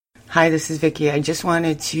Hi, this is Vicky. I just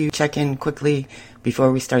wanted to check in quickly before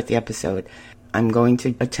we start the episode. I'm going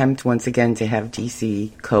to attempt once again to have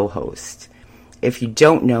DC co-host. If you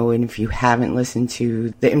don't know and if you haven't listened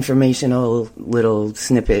to the informational little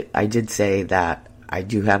snippet, I did say that I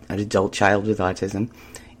do have an adult child with autism.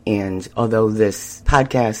 And although this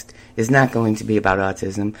podcast is not going to be about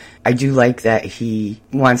autism, I do like that he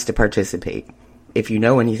wants to participate. If you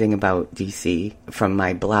know anything about DC from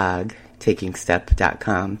my blog,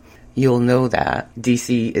 takingstep.com, you'll know that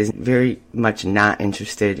DC is very much not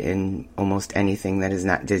interested in almost anything that is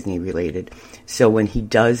not Disney related. So when he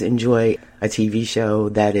does enjoy a TV show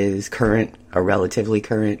that is current or relatively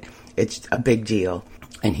current, it's a big deal.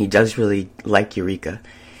 And he does really like Eureka.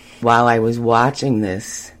 While I was watching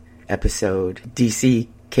this episode, DC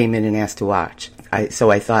came in and asked to watch.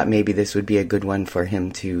 So I thought maybe this would be a good one for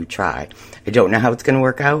him to try. I don't know how it's going to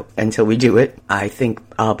work out until we do it. I think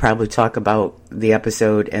I'll probably talk about the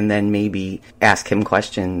episode and then maybe ask him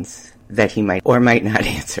questions that he might or might not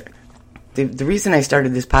answer. The reason I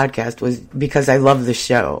started this podcast was because I love the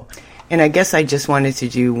show. And I guess I just wanted to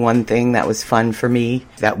do one thing that was fun for me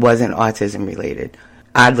that wasn't autism related.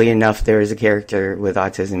 Oddly enough, there is a character with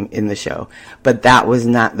autism in the show, but that was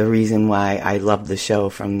not the reason why I loved the show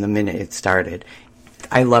from the minute it started.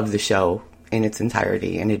 I love the show in its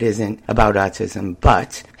entirety, and it isn't about autism,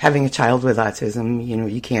 but having a child with autism,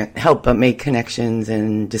 you can't help but make connections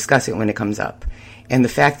and discuss it when it comes up. And the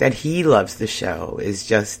fact that he loves the show is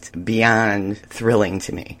just beyond thrilling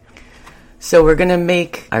to me. So we're going to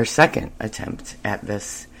make our second attempt at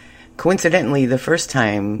this. Coincidentally, the first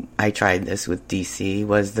time I tried this with DC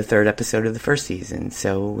was the third episode of the first season.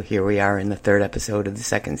 So here we are in the third episode of the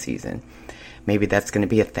second season. Maybe that's going to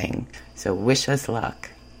be a thing. So wish us luck.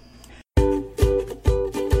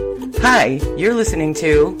 Hi, you're listening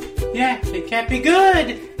to... Yeah, it can't be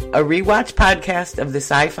good! A rewatch podcast of the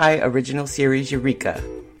sci-fi original series Eureka.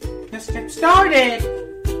 Let's get started!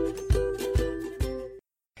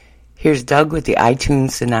 Here's Doug with the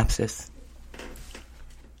iTunes synopsis.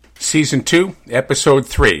 Season 2, Episode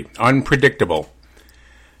 3, Unpredictable.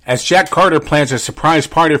 As Jack Carter plans a surprise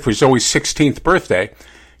party for Zoe's 16th birthday,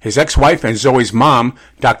 his ex-wife and Zoe's mom,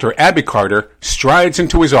 Dr. Abby Carter, strides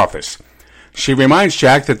into his office. She reminds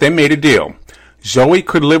Jack that they made a deal. Zoe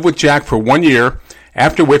could live with Jack for 1 year,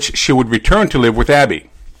 after which she would return to live with Abby.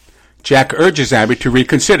 Jack urges Abby to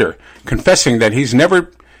reconsider, confessing that he's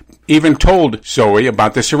never even told Zoe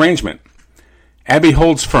about this arrangement. Abby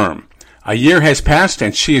holds firm. A year has passed,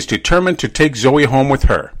 and she is determined to take Zoe home with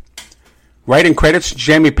her. Writing credits,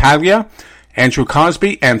 Jamie Paglia, Andrew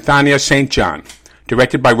Cosby, and Thania St. John.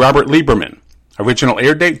 Directed by Robert Lieberman. Original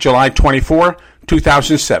air date, July 24,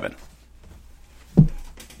 2007.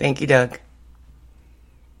 Thank you, Doug.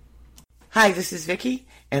 Hi, this is Vicky,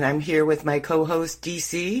 and I'm here with my co-host,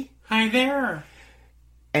 DC. Hi there.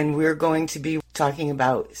 And we're going to be talking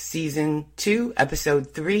about Season 2,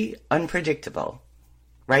 Episode 3, Unpredictable.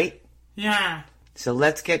 Right? Yeah. So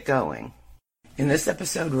let's get going. In this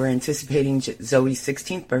episode, we're anticipating Zoe's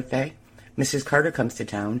 16th birthday. Mrs. Carter comes to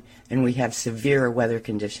town, and we have severe weather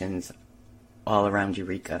conditions all around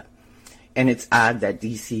Eureka. And it's odd that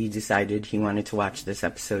DC decided he wanted to watch this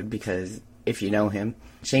episode because, if you know him,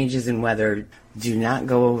 changes in weather do not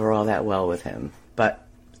go over all that well with him. But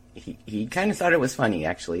he kind of thought it was funny,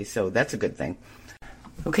 actually, so that's a good thing.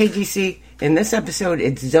 Okay, DC, in this episode,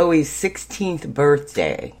 it's Zoe's 16th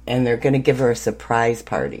birthday, and they're going to give her a surprise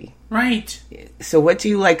party. Right. So what do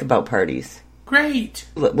you like about parties? Great.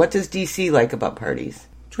 What does DC like about parties?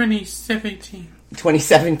 2017.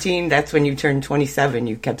 2017, that's when you turned 27.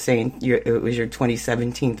 You kept saying it was your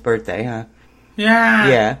 2017th birthday, huh? Yeah.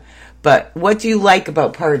 Yeah. But what do you like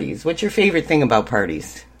about parties? What's your favorite thing about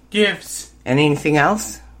parties? Gifts. And anything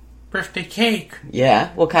else? Birthday cake.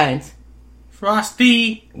 Yeah, what kinds?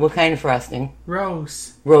 Frosty. What kind of frosting?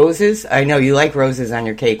 Rose. Roses? I know you like roses on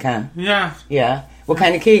your cake, huh? Yeah. Yeah. What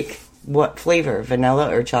kind of cake? What flavor?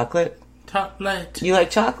 Vanilla or chocolate? Chocolate. You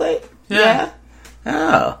like chocolate? Yeah.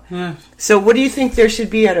 Oh. Yeah. So what do you think there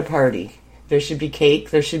should be at a party? There should be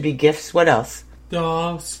cake, there should be gifts. What else?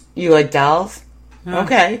 Dolls. You like dolls? Yeah.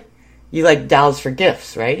 Okay. You like dolls for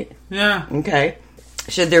gifts, right? Yeah. Okay.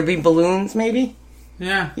 Should there be balloons, maybe?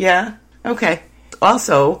 Yeah. Yeah? Okay.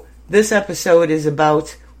 Also, this episode is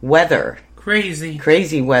about weather. Crazy.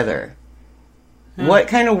 Crazy weather. Yeah. What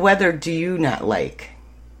kind of weather do you not like?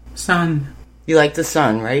 Sun. You like the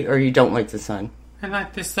sun, right? Or you don't like the sun? I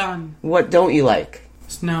like the sun. What don't you like?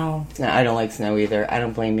 Snow. No, I don't like snow either. I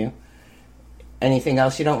don't blame you. Anything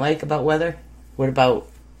else you don't like about weather? What about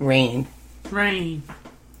rain? Rain.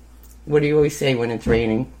 What do you always say when it's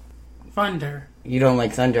raining? Thunder. You don't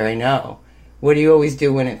like thunder, I know. What do you always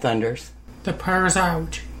do when it thunders? The power's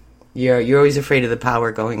out. You're always afraid of the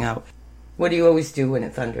power going out. What do you always do when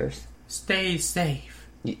it thunders? Stay safe.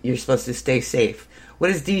 You're supposed to stay safe. What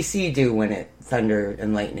does DC do when it thunder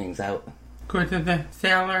and lightning's out? Go to the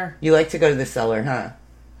cellar. You like to go to the cellar, huh?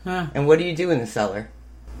 Huh? And what do you do in the cellar?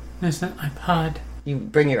 There's an iPod. You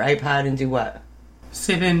bring your iPod and do what?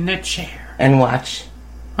 Sit in the chair. And watch.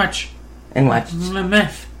 Watch. Watch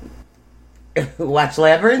Myth. watch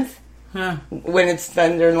Labyrinth? Huh? When it's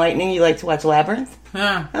thunder and lightning, you like to watch Labyrinth?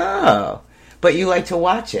 Huh? Oh. But you like to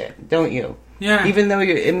watch it, don't you? Yeah. Even though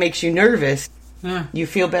it makes you nervous, Yeah. you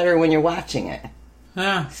feel better when you're watching it.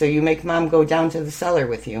 Yeah. So you make Mom go down to the cellar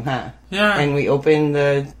with you, huh? Yeah. And we open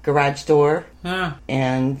the garage door Yeah.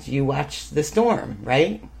 and you watch the storm,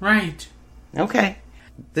 right? Right. Okay.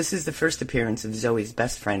 This is the first appearance of Zoe's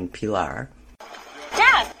best friend, Pilar.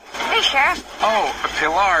 Dad! Hey, Sheriff. Oh,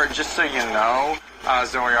 Pilar, just so you know,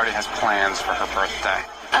 Zoe already has plans for her birthday.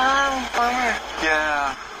 Bummer.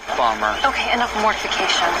 Yeah, bummer. Okay, enough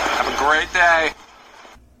mortification. Have a great day.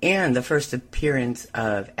 And the first appearance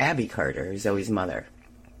of Abby Carter, Zoe's mother.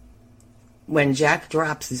 When Jack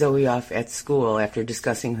drops Zoe off at school after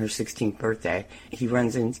discussing her 16th birthday, he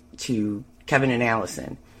runs into Kevin and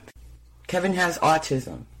Allison. Kevin has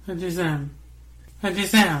autism. Adizam.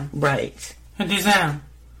 Right.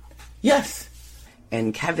 Yes.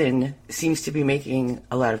 And Kevin seems to be making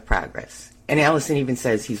a lot of progress. And Allison even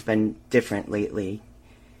says he's been different lately.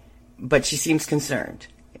 But she seems concerned.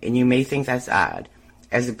 And you may think that's odd.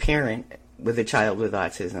 As a parent with a child with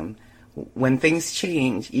autism, when things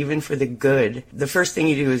change, even for the good, the first thing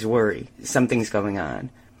you do is worry. Something's going on.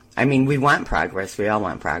 I mean, we want progress. We all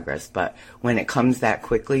want progress. But when it comes that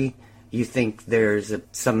quickly, you think there's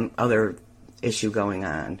some other issue going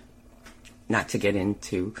on. Not to get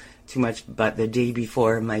into too much, but the day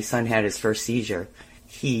before my son had his first seizure,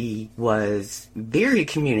 he was very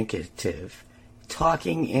communicative,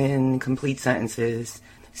 talking in complete sentences,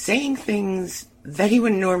 saying things that he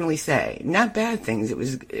wouldn't normally say. Not bad things.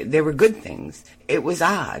 They were good things. It was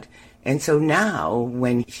odd. And so now,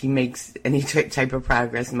 when he makes any type of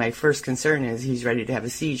progress, my first concern is he's ready to have a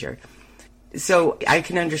seizure. So I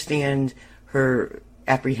can understand her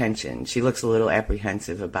apprehension. She looks a little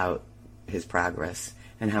apprehensive about his progress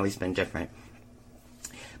and how he's been different.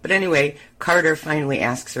 But anyway, Carter finally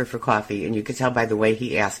asks her for coffee, and you could tell by the way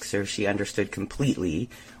he asks her, she understood completely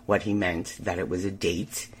what he meant, that it was a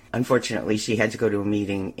date. Unfortunately, she had to go to a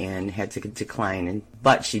meeting and had to decline,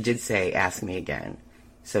 but she did say, ask me again.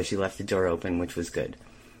 So she left the door open, which was good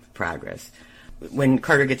progress. When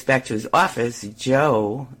Carter gets back to his office,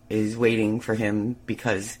 Joe is waiting for him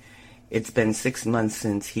because it's been 6 months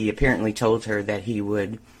since he apparently told her that he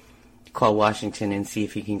would call Washington and see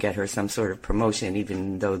if he can get her some sort of promotion,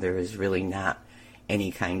 even though there is really not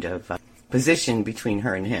any kind of position between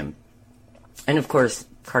her and him. And of course,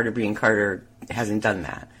 Carter being Carter hasn't done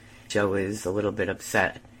that. Joe is a little bit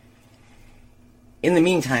upset. In the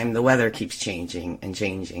meantime, the weather keeps changing and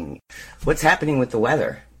changing. What's happening with the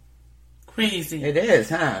weather? Crazy. It is,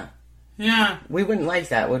 huh? Yeah. We wouldn't like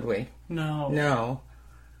that, would we? No. No.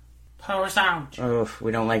 Power's out. Oh,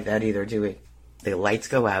 we don't like that either, do we? The lights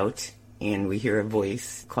go out, and we hear a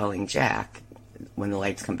voice calling Jack. When the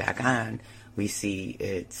lights come back on, we see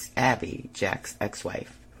it's Abby, Jack's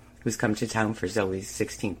ex-wife, who's come to town for Zoe's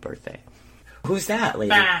 16th birthday. Who's that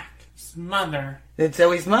lady? Jack's mother. It's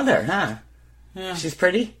Zoe's mother, huh? Yeah. She's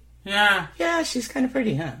pretty? Yeah. Yeah, she's kind of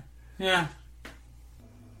pretty, huh? Yeah.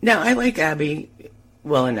 Now, I like Abby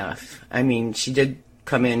well enough. I mean, she did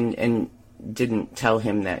come in and didn't tell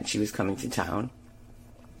him that she was coming to town.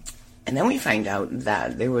 And then we find out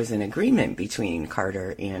that there was an agreement between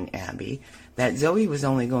Carter and Abby that Zoe was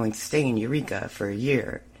only going to stay in Eureka for a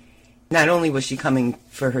year. Not only was she coming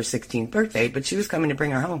for her 16th birthday, but she was coming to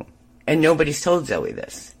bring her home. And nobody's told Zoe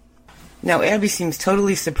this. Now, Abby seems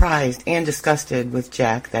totally surprised and disgusted with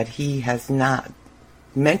Jack that he has not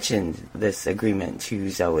mentioned this agreement to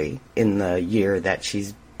Zoe in the year that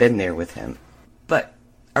she's been there with him. But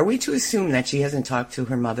are we to assume that she hasn't talked to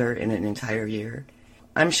her mother in an entire year?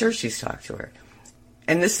 I'm sure she's talked to her.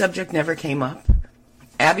 And this subject never came up.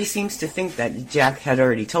 Abby seems to think that Jack had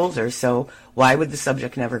already told her, so why would the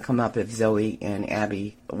subject never come up if Zoe and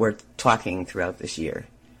Abby were talking throughout this year?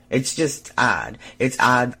 It's just odd. It's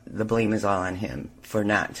odd the blame is all on him for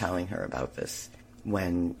not telling her about this,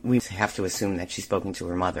 when we have to assume that she's spoken to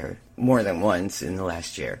her mother more than once in the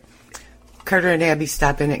last year. Carter and Abby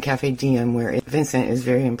stop in at Cafe Diem, where Vincent is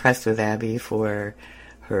very impressed with Abby for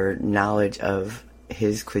her knowledge of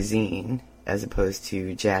his cuisine, as opposed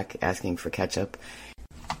to Jack asking for ketchup.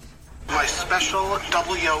 My special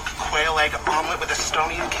double yolk quail egg omelet with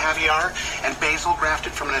Estonian caviar and basil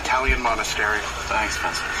grafted from an Italian monastery. Thanks,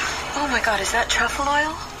 Spencer. Oh my God, is that truffle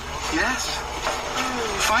oil? Yes.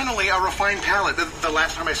 Finally, a refined palate. The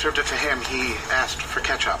last time I served it to him, he asked for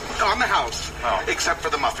ketchup. On the house. Oh. Except for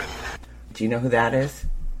the muffin. Do you know who that is?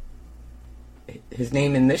 His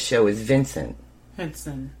name in this show is Vincent.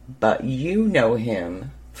 Vincent. But you know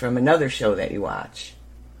him from another show that you watch,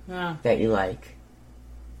 Yeah. that you like.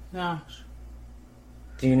 Yeah.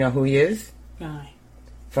 Do you know who he is? Guy.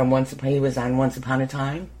 He was on Once Upon a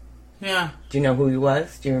Time? Yeah. Do you know who he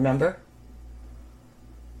was? Do you remember?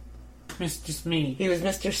 Mr. Smee. He was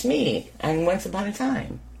Mr. Smee on Once Upon a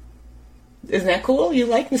Time. Isn't that cool? You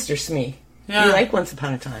like Mr. Smee. Yeah. You like Once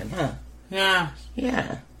Upon a Time, huh? Yeah.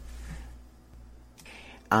 Yeah.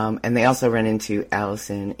 And they also run into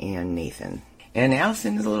Allison and Nathan. And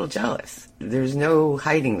Allison is a little jealous. There's no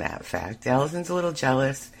hiding that fact. Allison's a little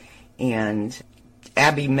jealous, and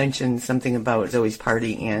Abby mentioned something about Zoe's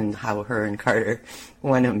party and how her and Carter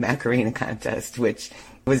won a Macarena contest, which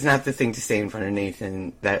was not the thing to say in front of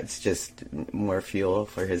Nathan. That's just more fuel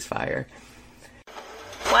for his fire.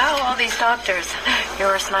 Wow, all these doctors. Your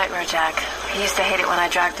worst nightmare, Jack. He used to hate it when I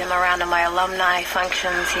dragged him around to my alumni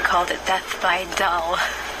functions. He called it death by dull.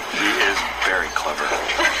 He is very clever.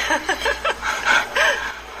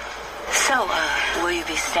 So, will you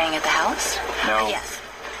be staying at the house? No. Yes.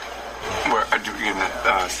 We're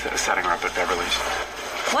setting her up at Beverly's.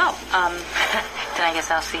 Well, then I guess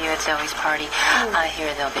I'll see you at Zoe's party. I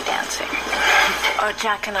hear they'll be dancing.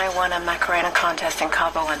 Jack and I won a Macarena contest in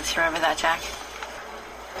Cabo once. You remember that, Jack?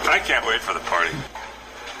 I can't wait for the party.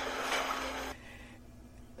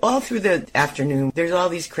 All through the afternoon, there's all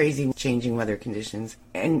these crazy changing weather conditions.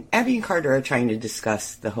 And Abby and Carter are trying to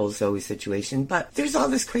discuss the whole Zoe situation, but there's all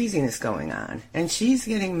this craziness going on. And she's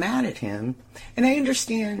getting mad at him. And I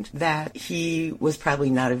understand that he was probably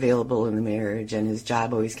not available in the marriage and his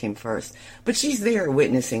job always came first. But she's there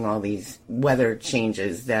witnessing all these weather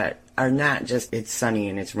changes that are not just it's sunny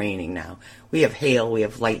and it's raining now. We have hail, we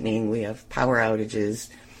have lightning, we have power outages.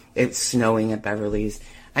 It's snowing at Beverly's.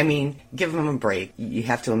 I mean, give him a break. You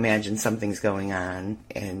have to imagine something's going on,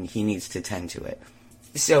 and he needs to tend to it.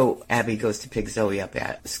 So Abby goes to pick Zoe up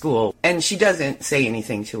at school, and she doesn't say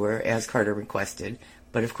anything to her, as Carter requested.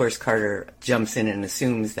 But, of course, Carter jumps in and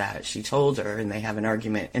assumes that she told her, and they have an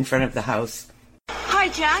argument in front of the house. Hi,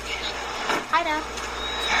 Jack. Hi, Dad.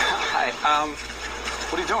 Hi,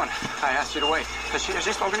 what are you doing? I asked you to wait. Has she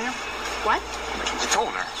spoken to you? What? You told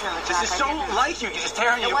her. No, This is Jack, so I didn't. like you. You're just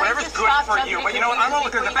tearing you. why don't Whatever's you good stop? for Doesn't you. make But you me know what? feel I'm not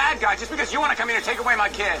looking at the sweet. bad guy just because you want to come here and take away my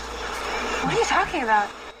kid. What are you talking about?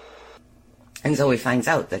 And Zoe finds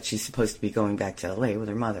out that she's supposed to be going back to L.A. with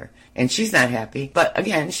her mother. And she's not happy. But,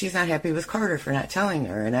 again, she's not happy with Carter for not telling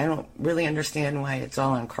her. And I don't really understand why it's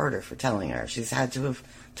all on Carter for telling her. She's had to have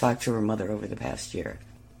talked to her mother over the past year.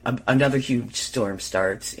 Another huge storm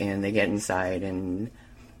starts, and they get inside, and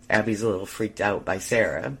Abby's a little freaked out by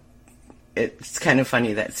Sarah. It's kind of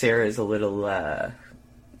funny that Sarah is a little,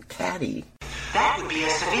 catty. That would be a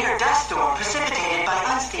severe dust storm precipitated by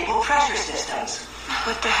unstable pressure systems.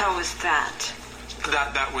 What the hell was that?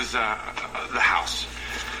 That was, the house.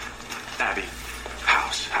 Abby.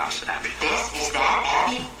 House, Abby. This is that,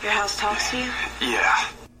 Abby? Your house talks to you? Yeah.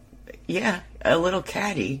 Yeah, a little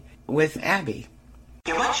catty with Abby.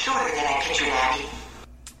 You're much shorter than I pictured, Abby.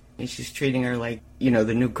 And she's treating her like, the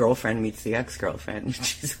new girlfriend meets the ex-girlfriend.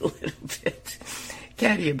 She's a little bit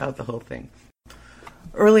catty about the whole thing.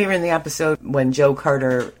 Earlier in the episode, when Joe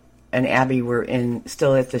Carter and Abby were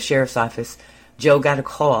still at the sheriff's office, Joe got a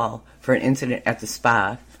call for an incident at the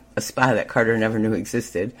spa, a spa that Carter never knew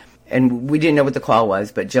existed. And we didn't know what the call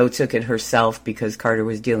was, but Joe took it herself because Carter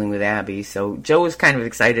was dealing with Abby. So Joe was kind of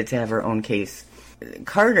excited to have her own case.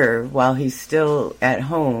 Carter, while he's still at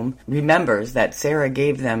home, remembers that Sarah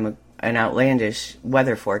gave them an outlandish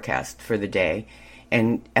weather forecast for the day.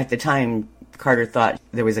 And at the time, Carter thought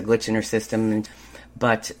there was a glitch in her system,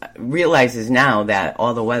 but realizes now that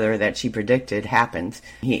all the weather that she predicted happened.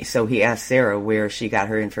 So he asked Sarah where she got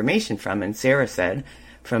her information from, and Sarah said,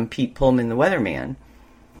 from Pete Pullman, the weatherman.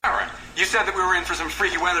 All right. You said that we were in for some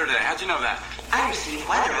freaky weather today. How'd you know that? I receive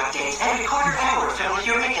weather updates every quarter hour from the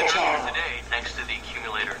Eureka channel. Today, thanks to the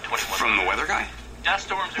accumulator 21. From the weather guy? Dust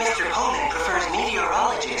storms are Mr. Pullman prefers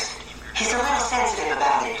meteorologists. He's a little sensitive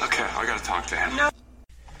about it. Okay, I gotta talk to him.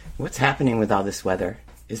 What's happening with all this weather?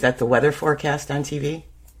 Is that the weather forecast on TV?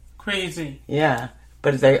 Crazy. Yeah.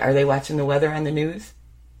 But are they watching the weather on the news?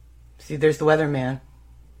 See, there's the weatherman.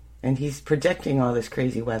 And he's predicting all this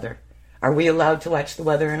crazy weather. Are we allowed to watch the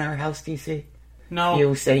weather in our house, DC? No.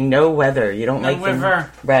 You say no weather. You don't No like them.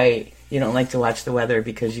 weather. Right. You don't like to watch the weather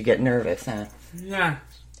because you get nervous, huh? Yeah.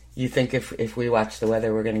 You think if we watch the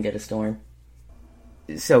weather, we're going to get a storm?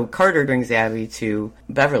 So Carter brings Abby to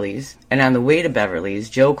Beverly's, and on the way to Beverly's,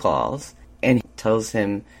 Joe calls and tells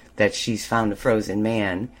him that she's found a frozen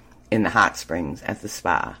man in the hot springs at the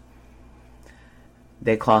spa.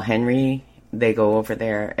 They call Henry, they go over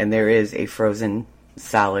there, and there is a frozen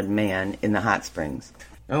solid man in the hot springs.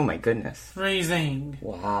 Oh my goodness. Freezing.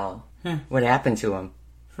 Wow. What happened to him?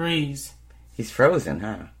 Freeze. He's frozen,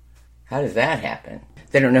 huh? How does that happen?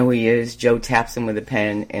 They don't know who he is. Joe taps him with a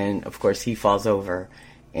pen, and of course he falls over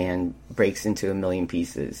and breaks into a million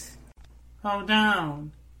pieces. Fall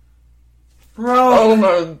down. Broke! Oh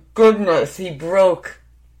my goodness, he broke.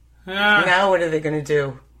 Yeah. Now what are they going to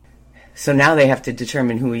do? So now they have to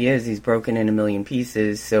determine who he is. He's broken in a million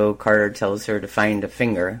pieces, so Carter tells her to find a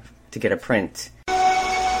finger to get a print.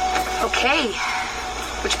 Okay.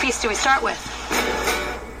 Which piece do we start with?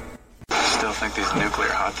 Still think these nuclear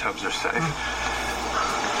hot tubs are safe?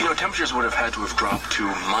 You know, temperatures would have had to have dropped to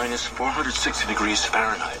minus 460 degrees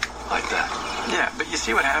Fahrenheit, like that. Yeah, but you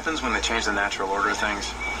see what happens when they change the natural order of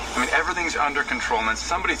things? I mean, everything's under control, and then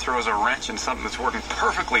somebody throws a wrench in something that's working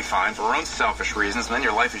perfectly fine for her own selfish reasons, and then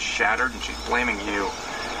your life is shattered, and she's blaming you.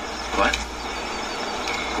 What?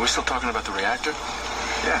 Are we still talking about the reactor?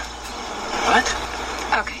 Yeah. What?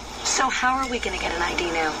 Okay. So how are we going to get an ID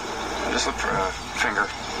now? Just look for a finger.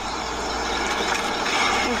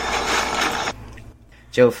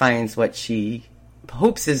 Joe finds what she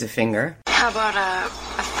hopes is a finger. How about a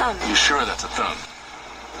thumb? You sure that's a thumb?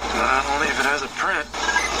 Only if it has a print.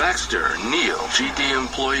 Baxter, Neil, GD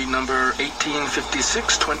employee number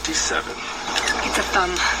 185627. It's a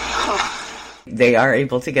thumb. Oh. They are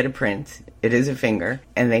able to get a print. It is a finger.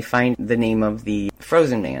 And they find the name of the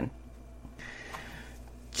frozen man.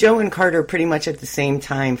 Joe and Carter pretty much at the same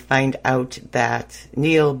time find out that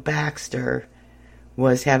Neil Baxter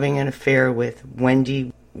was having an affair with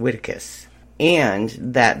Wendy Whittakis, and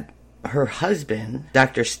that her husband,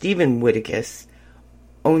 Dr. Stephen Whittakis,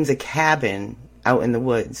 owns a cabin out in the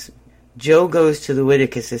woods. Joe goes to the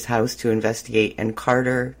Whittakis' house to investigate, and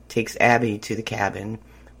Carter takes Abby to the cabin,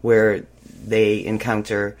 where they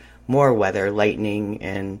encounter more weather, lightning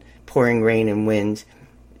and pouring rain and wind.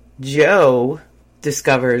 Joe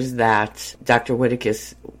discovers that Dr.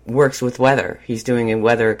 Whittakis works with weather. He's doing a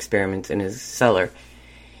weather experiment in his cellar.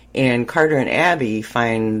 And Carter and Abby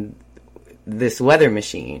find this weather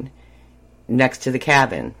machine next to the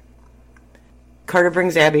cabin. Carter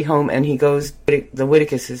brings Abby home, and he goes to the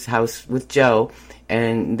Whittakis' house with Joe,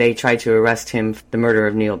 and they try to arrest him for the murder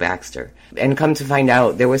of Neil Baxter. And come to find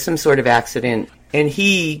out, there was some sort of accident, and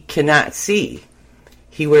he cannot see.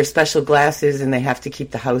 He wears special glasses, and they have to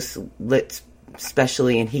keep the house lit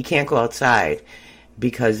specially, and he can't go outside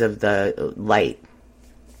because of the light.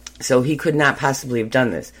 So he could not possibly have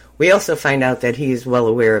done this. We also find out that he is well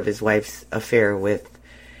aware of his wife's affair with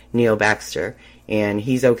Neil Baxter, and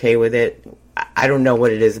he's okay with it. I don't know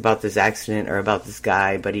what it is about this accident or about this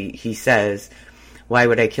guy, but he says, why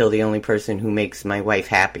would I kill the only person who makes my wife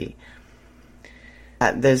happy?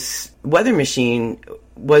 This weather machine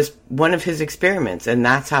was one of his experiments, and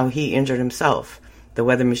that's how he injured himself. The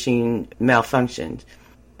weather machine malfunctioned.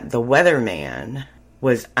 The weatherman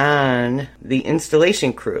was on the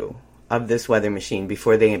installation crew of this weather machine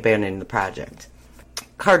before they abandoned the project.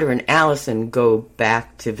 Carter and Allison go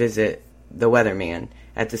back to visit the weatherman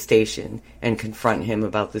at the station and confront him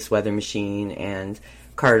about this weather machine, and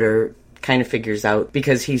Carter kind of figures out,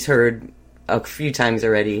 because he's heard a few times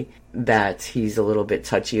already that he's a little bit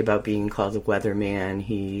touchy about being called a weatherman.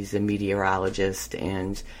 He's a meteorologist,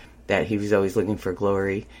 and that he was always looking for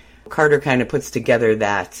glory. Carter kind of puts together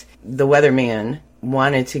that the weatherman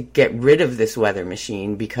wanted to get rid of this weather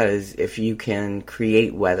machine because if you can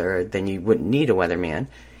create weather, then you wouldn't need a weatherman.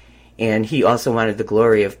 And he also wanted the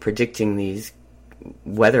glory of predicting these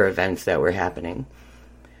weather events that were happening.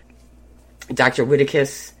 Dr.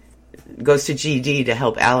 Whittakis goes to GD to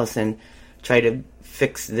help Allison try to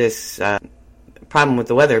fix this problem with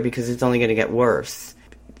the weather because it's only going to get worse.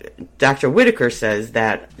 Dr. Whitaker says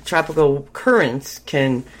that tropical currents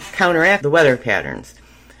can counteract the weather patterns.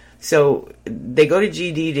 So they go to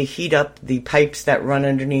GD to heat up the pipes that run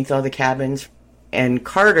underneath all the cabins, and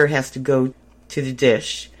Carter has to go to the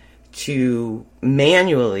dish to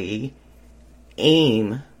manually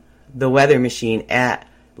aim the weather machine at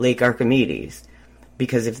Lake Archimedes,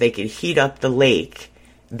 because if they could heat up the lake,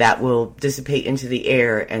 that will dissipate into the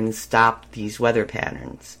air and stop these weather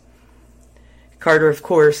patterns. Carter, of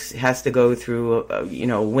course, has to go through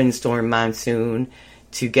a windstorm monsoon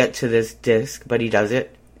to get to this disc, but he does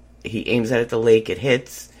it. He aims it at the lake, it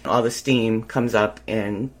hits, all the steam comes up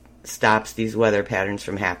and stops these weather patterns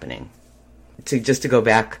from happening. Just to go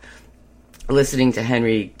back, listening to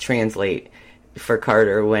Henry translate for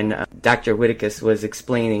Carter when Dr. Whittakus was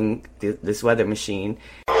explaining this weather machine.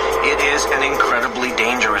 It is an incredibly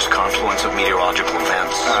dangerous confluence of meteorological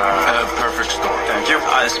events. Perfect storm. Thank you.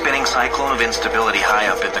 A spinning cyclone of instability high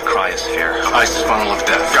up in the cryosphere. Ice funnel of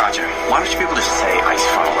death. Gotcha. Why don't you be able to say ice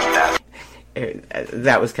funnel of death?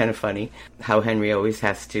 That was kind of funny, how Henry always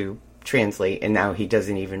has to translate, and now he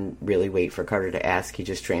doesn't even really wait for Carter to ask, he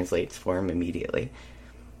just translates for him immediately.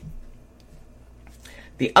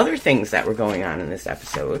 The other things that were going on in this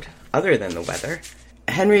episode, other than the weather,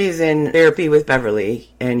 Henry is in therapy with Beverly,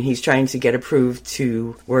 and he's trying to get approved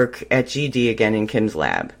to work at GD again in Kim's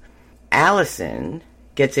lab. Allison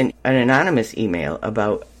gets an anonymous email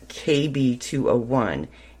about KB201,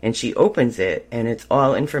 and she opens it, and it's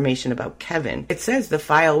all information about Kevin. It says the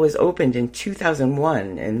file was opened in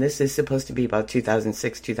 2001, and this is supposed to be about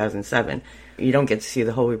 2006, 2007. You don't get to see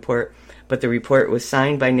the whole report, but the report was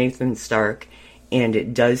signed by Nathan Stark, and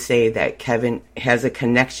it does say that Kevin has a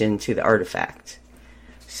connection to the artifact.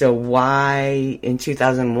 So why in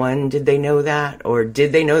 2001 did they know that? Or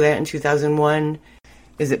did they know that in 2001?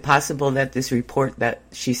 Is it possible that this report that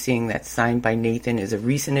she's seeing that's signed by Nathan is a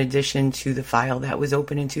recent addition to the file that was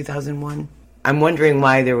opened in 2001? I'm wondering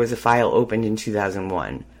why there was a file opened in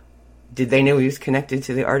 2001. Did they know he was connected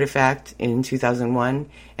to the artifact in 2001?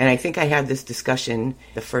 And I think I had this discussion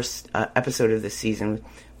the first episode of this season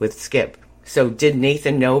with Skip. So did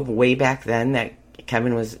Nathan know way back then that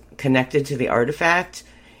Kevin was connected to the artifact?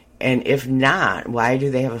 And if not, why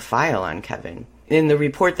do they have a file on Kevin? In the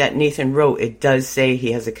report that Nathan wrote, it does say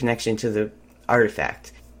he has a connection to the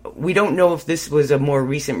artifact. We don't know if this was a more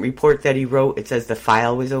recent report that he wrote. It says the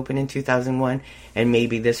file was open in 2001, and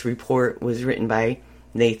maybe this report was written by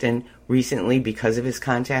Nathan recently because of his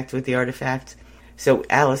contact with the artifact. So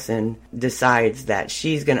Allison decides that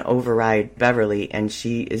she's going to override Beverly, and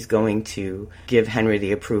she is going to give Henry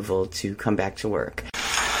the approval to come back to work.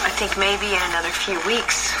 I think maybe in another few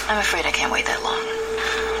weeks. I'm afraid I can't wait that long.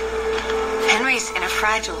 Henry's in a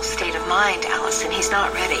fragile state of mind, Allison. He's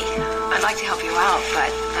not ready. I'd like to help you out,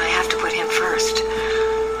 but I have to put him first.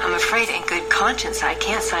 I'm afraid in good conscience I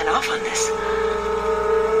can't sign off on this.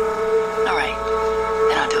 All right,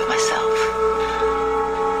 then I'll do it myself.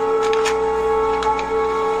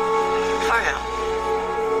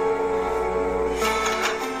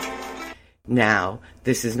 Now,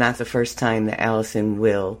 this is not the first time that Allison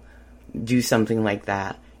will do something like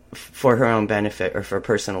that for her own benefit or for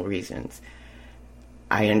personal reasons.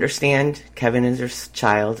 I understand Kevin is her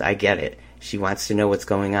child. I get it. She wants to know what's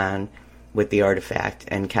going on with the artifact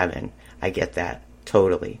and Kevin. I get that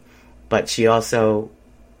totally. But she also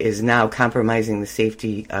is now compromising the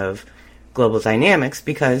safety of Global Dynamics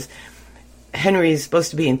because Henry is supposed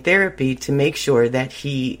to be in therapy to make sure that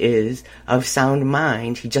he is of sound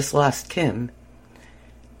mind. He just lost Kim.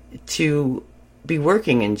 To be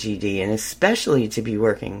working in GD, and especially to be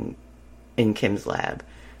working in Kim's lab.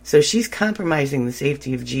 So she's compromising the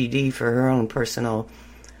safety of GD for her own personal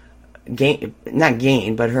gain, not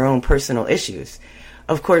gain, but her own personal issues.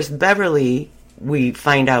 Of course, Beverly, we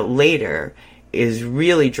find out later, is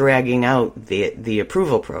really dragging out the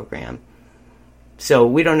approval program. So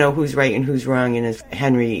we don't know who's right and who's wrong, and if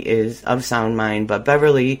Henry is of sound mind, but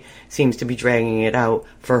Beverly seems to be dragging it out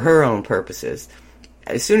for her own purposes.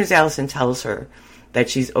 As soon as Allison tells her that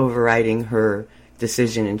she's overriding her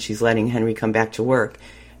decision and she's letting Henry come back to work,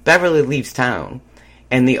 Beverly leaves town.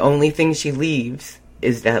 And the only thing she leaves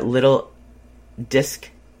is that little disc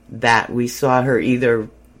that we saw her either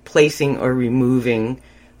placing or removing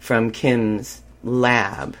from Kim's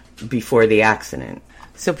lab before the accident.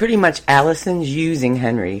 So pretty much Allison's using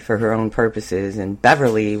Henry for her own purposes, and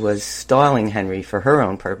Beverly was stalling Henry for her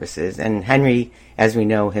own purposes, and Henry, as we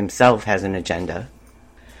know, himself has an agenda.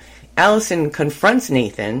 Allison confronts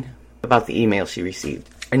Nathan about the email she received.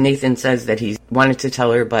 And Nathan says that he wanted to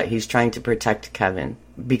tell her, but he's trying to protect Kevin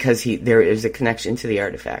because there is a connection to the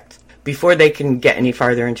artifact. Before they can get any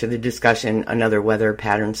farther into the discussion, another weather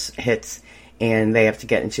pattern hits, and they have to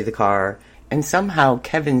get into the car. And somehow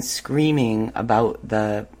Kevin's screaming about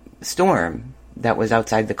the storm that was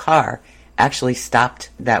outside the car actually stopped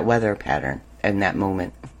that weather pattern in that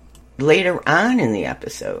moment. Later on in the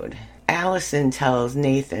episode, Allison tells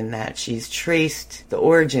Nathan that she's traced the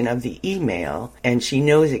origin of the email and she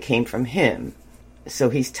knows it came from him. So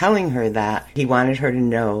he's telling her that he wanted her to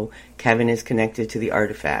know Kevin is connected to the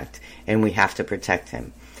artifact and we have to protect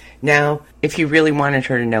him. Now, if he really wanted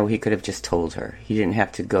her to know, he could have just told her. He didn't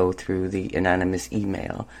have to go through the anonymous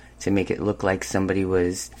email to make it look like somebody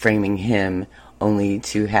was framing him only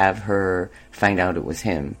to have her find out it was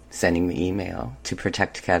him sending the email to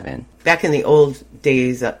protect Kevin. Back in the old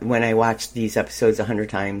days when I watched these episodes 100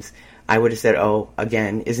 times, I would have said, oh,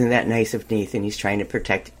 again, isn't that nice of Nathan? He's trying to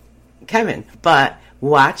protect Kevin. But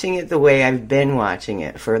watching it the way I've been watching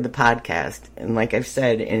it for the podcast, and like I've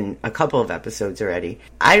said in a couple of episodes already,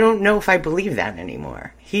 I don't know if I believe that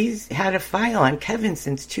anymore. He's had a file on Kevin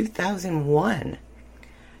since 2001.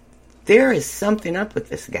 There is something up with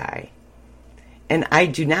this guy. And I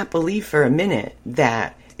do not believe for a minute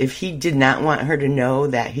that if he did not want her to know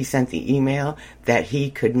that he sent the email, that he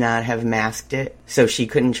could not have masked it so she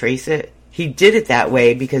couldn't trace it. He did it that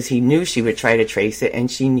way because he knew she would try to trace it, and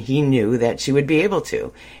he knew that she would be able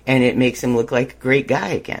to. And it makes him look like a great guy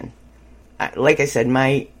again. Like I said,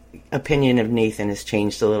 my opinion of Nathan has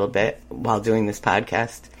changed a little bit while doing this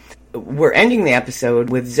podcast. We're ending the episode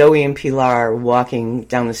with Zoe and Pilar walking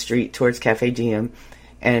down the street towards Cafe Diem,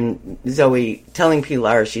 and Zoe telling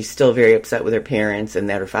Pilar she's still very upset with her parents and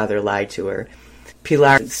that her father lied to her.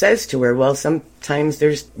 Pilar says to her, well, sometimes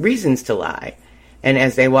there's reasons to lie. And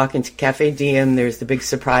as they walk into Cafe Diem, there's the big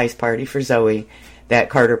surprise party for Zoe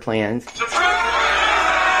that Carter plans.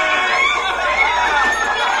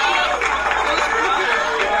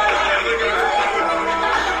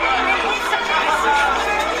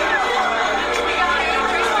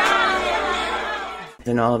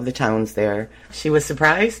 And all of the towns there. She was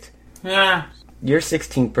surprised? Yeah. Your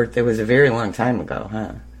 16th birthday was a very long time ago,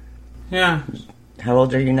 huh? Yeah. How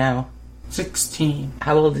old are you now? 16.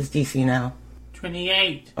 How old is DC now?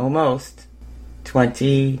 28. Almost.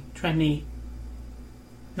 20.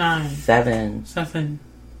 29. 7.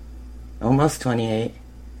 Almost 28.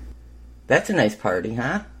 That's a nice party,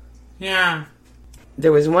 huh? Yeah.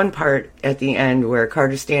 There was one part at the end where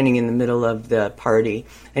Carter's standing in the middle of the party,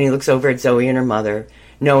 and he looks over at Zoe and her mother,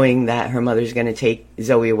 knowing that her mother's going to take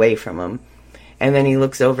Zoe away from him. And then he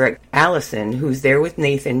looks over at Allison, who's there with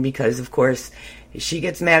Nathan, because, of course, she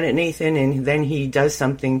gets mad at Nathan, and then he does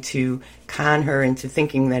something to con her into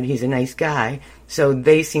thinking that he's a nice guy. So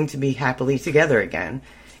they seem to be happily together again.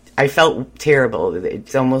 I felt terrible.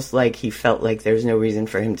 It's almost like he felt like there's no reason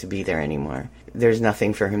for him to be there anymore. There's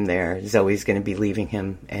nothing for him there. Zoe's going to be leaving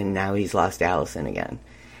him, and now he's lost Allison again.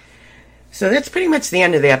 So that's pretty much the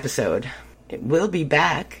end of the episode. We'll be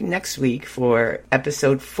back next week for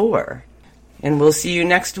episode 4. And we'll see you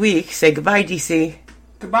next week. Say goodbye, DC.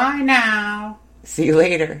 Goodbye now. See you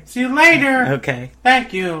later. See you later. Okay.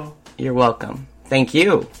 Thank you. You're welcome. Thank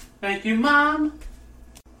you. Thank you, Mom.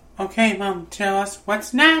 Okay, Mom, tell us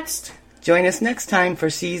what's next. Join us next time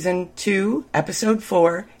for Season 2, Episode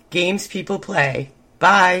 4, Games People Play.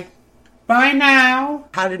 Bye. Bye now.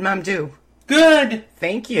 How did Mom do? Good.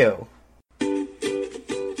 Thank you.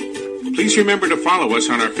 Please remember to follow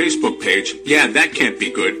us on our Facebook page, Yeah, That Can't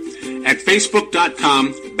Be Good, at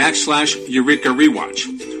facebook.com/Eureka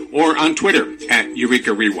Rewatch, or on Twitter at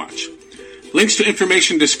Eureka Rewatch. Links to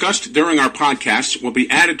information discussed during our podcasts will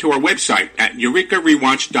be added to our website at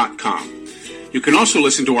eurekarewatch.com. You can also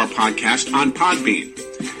listen to our podcast on Podbean.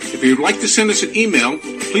 If you'd like to send us an email,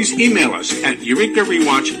 please email us at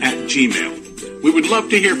eurekarewatch@gmail.com. We would love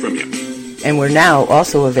to hear from you. And we're now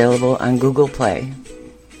also available on Google Play.